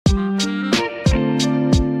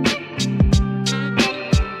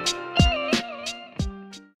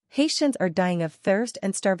Haitians are dying of thirst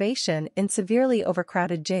and starvation in severely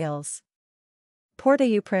overcrowded jails.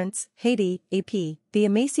 Port-au-Prince, Haiti, AP, the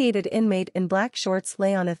emaciated inmate in black shorts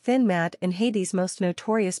lay on a thin mat in Haiti's most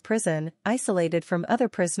notorious prison, isolated from other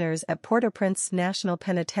prisoners at Port-au-Prince National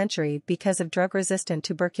Penitentiary because of drug-resistant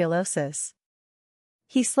tuberculosis.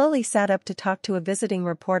 He slowly sat up to talk to a visiting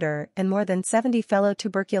reporter, and more than 70 fellow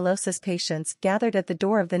tuberculosis patients gathered at the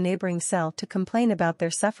door of the neighboring cell to complain about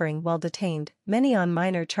their suffering while detained, many on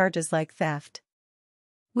minor charges like theft.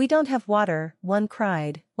 "We don't have water," one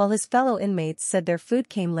cried, while his fellow inmates said their food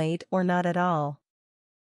came late or not at all.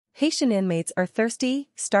 Haitian inmates are thirsty,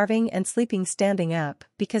 starving and sleeping standing up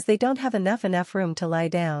because they don't have enough room to lie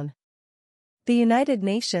down. The United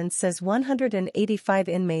Nations says 185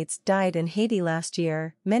 inmates died in Haiti last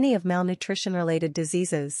year, many of malnutrition-related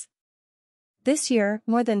diseases. This year,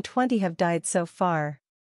 more than 20 have died so far.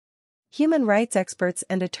 Human rights experts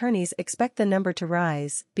and attorneys expect the number to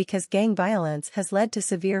rise because gang violence has led to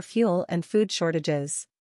severe fuel and food shortages.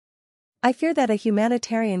 "I fear that a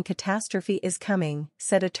humanitarian catastrophe is coming,"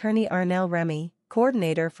 said attorney Arnel Remy,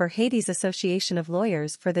 coordinator for Haiti's Association of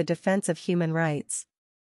Lawyers for the Defense of Human Rights.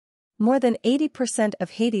 More than 80% of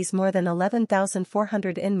Haiti's more than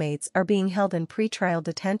 11,400 inmates are being held in pretrial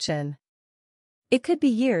detention. It could be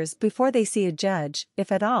years before they see a judge,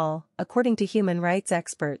 if at all, according to human rights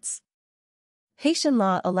experts. Haitian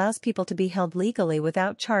law allows people to be held legally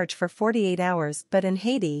without charge for 48 hours, but in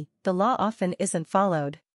Haiti, the law often isn't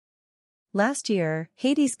followed. Last year,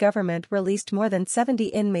 Haiti's government released more than 70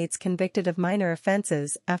 inmates convicted of minor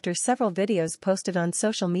offenses after several videos posted on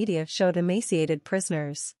social media showed emaciated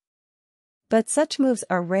prisoners. But such moves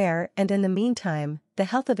are rare, and in the meantime, the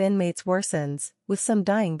health of inmates worsens, with some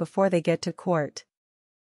dying before they get to court.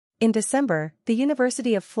 In December, the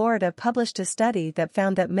University of Florida published a study that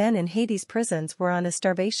found that men in Haiti's prisons were on a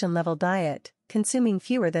starvation-level diet, consuming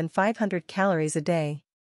fewer than 500 calories a day.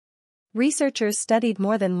 Researchers studied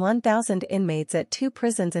more than 1,000 inmates at 2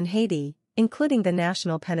 prisons in Haiti, including the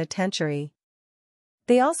National Penitentiary.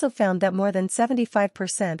 They also found that more than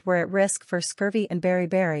 75% were at risk for scurvy and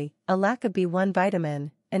beriberi, a lack of B1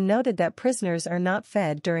 vitamin, and noted that prisoners are not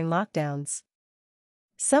fed during lockdowns.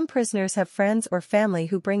 Some prisoners have friends or family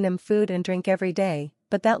who bring them food and drink every day,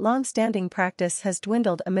 but that long-standing practice has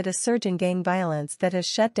dwindled amid a surge in gang violence that has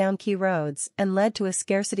shut down key roads and led to a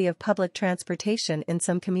scarcity of public transportation in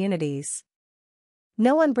some communities.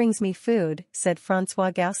 "No one brings me food," said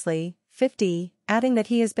François Gausley, 50, adding that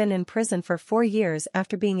he has been in prison for 4 years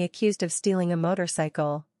after being accused of stealing a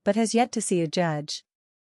motorcycle, but has yet to see a judge.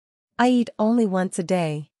 "I eat only once a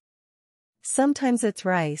day. Sometimes it's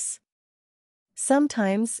rice.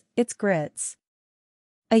 Sometimes, it's grits."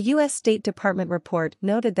 A U.S. State Department report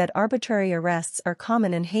noted that arbitrary arrests are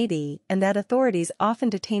common in Haiti and that authorities often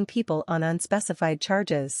detain people on unspecified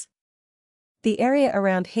charges. The area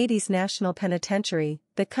around Haiti's National Penitentiary,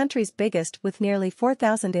 the country's biggest with nearly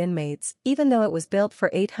 4,000 inmates, even though it was built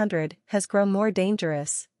for 800, has grown more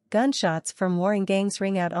dangerous. Gunshots from warring gangs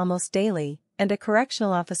ring out almost daily, and a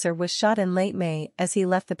correctional officer was shot in late May as he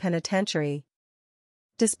left the penitentiary.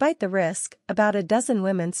 Despite the risk, about a dozen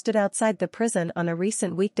women stood outside the prison on a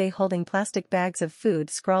recent weekday holding plastic bags of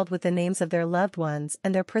food scrawled with the names of their loved ones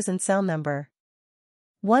and their prison cell number.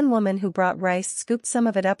 One woman who brought rice scooped some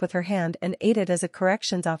of it up with her hand and ate it as a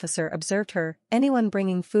corrections officer observed her. "Anyone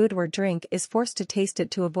bringing food or drink is forced to taste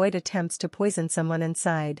it to avoid attempts to poison someone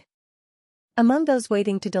inside." Among those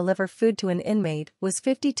waiting to deliver food to an inmate was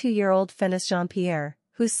 52-year-old Fénis Jean-Pierre,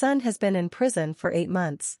 whose son has been in prison for 8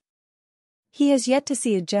 months. He has yet to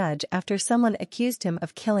see a judge after someone accused him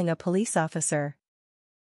of killing a police officer.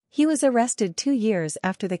 He was arrested 2 years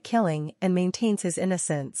after the killing and maintains his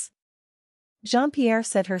innocence. Jean-Pierre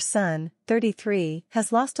said her son, 33,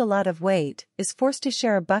 has lost a lot of weight, is forced to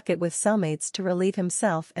share a bucket with cellmates to relieve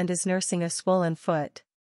himself and is nursing a swollen foot.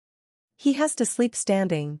 "He has to sleep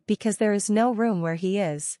standing because there is no room where he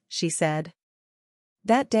is," she said.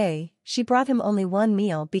 That day, she brought him only one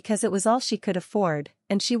meal because it was all she could afford,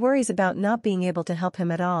 and she worries about not being able to help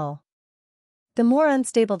him at all. "The more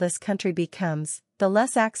unstable this country becomes, the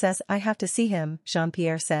less access I have to see him,"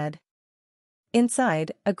 Jean-Pierre said.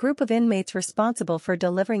 Inside, a group of inmates responsible for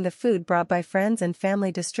delivering the food brought by friends and family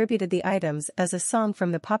distributed the items as a song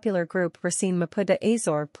from the popular group Racine Mapu de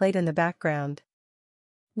Azor played in the background.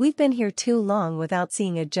 "We've been here too long without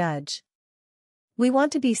seeing a judge. We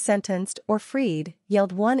want to be sentenced or freed,"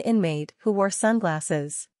 yelled one inmate who wore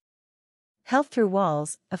sunglasses. Health Through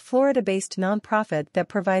Walls, a Florida-based nonprofit that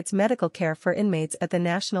provides medical care for inmates at the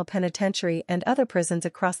National Penitentiary and other prisons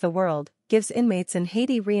across the world, gives inmates in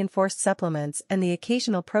Haiti reinforced supplements and the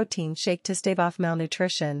occasional protein shake to stave off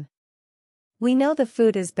malnutrition. "We know the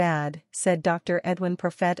food is bad," said Dr. Edwin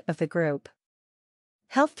Prophet of the group.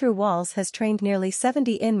 Health Through Walls has trained nearly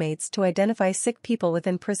 70 inmates to identify sick people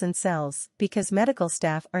within prison cells because medical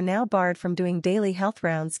staff are now barred from doing daily health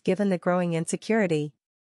rounds given the growing insecurity.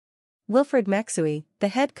 Wilfred Mexui, the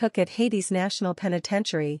head cook at Haiti's National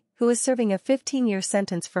Penitentiary, who is serving a 15-year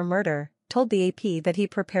sentence for murder, told the AP that he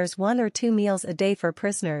prepares 1 or 2 meals a day for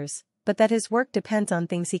prisoners, but that his work depends on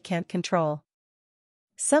things he can't control.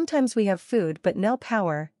 "Sometimes we have food but no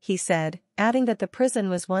power," he said, adding that the prison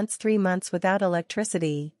was once 3 months without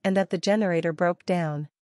electricity and that the generator broke down.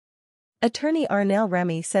 Attorney Arnel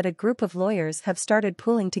Remy said a group of lawyers have started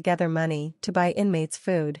pooling together money to buy inmates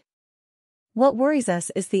food. "What worries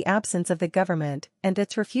us is the absence of the government and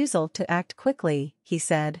its refusal to act quickly," he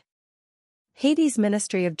said. Haiti's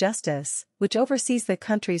Ministry of Justice, which oversees the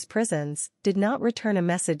country's prisons, did not return a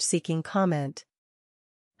message seeking comment.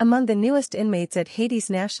 Among the newest inmates at Haiti's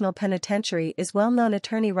National Penitentiary is well-known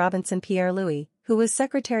attorney Robinson Pierre-Louis, who was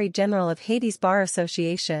Secretary General of Haiti's Bar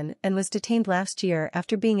Association and was detained last year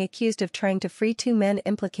after being accused of trying to free 2 men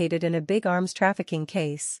implicated in a big arms trafficking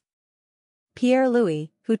case.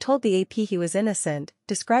 Pierre-Louis, who told the AP he was innocent,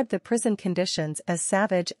 described the prison conditions as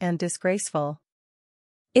savage and disgraceful.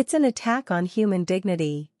 "It's an attack on human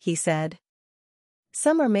dignity," he said.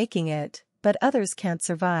 "Some are making it, but others can't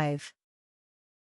survive."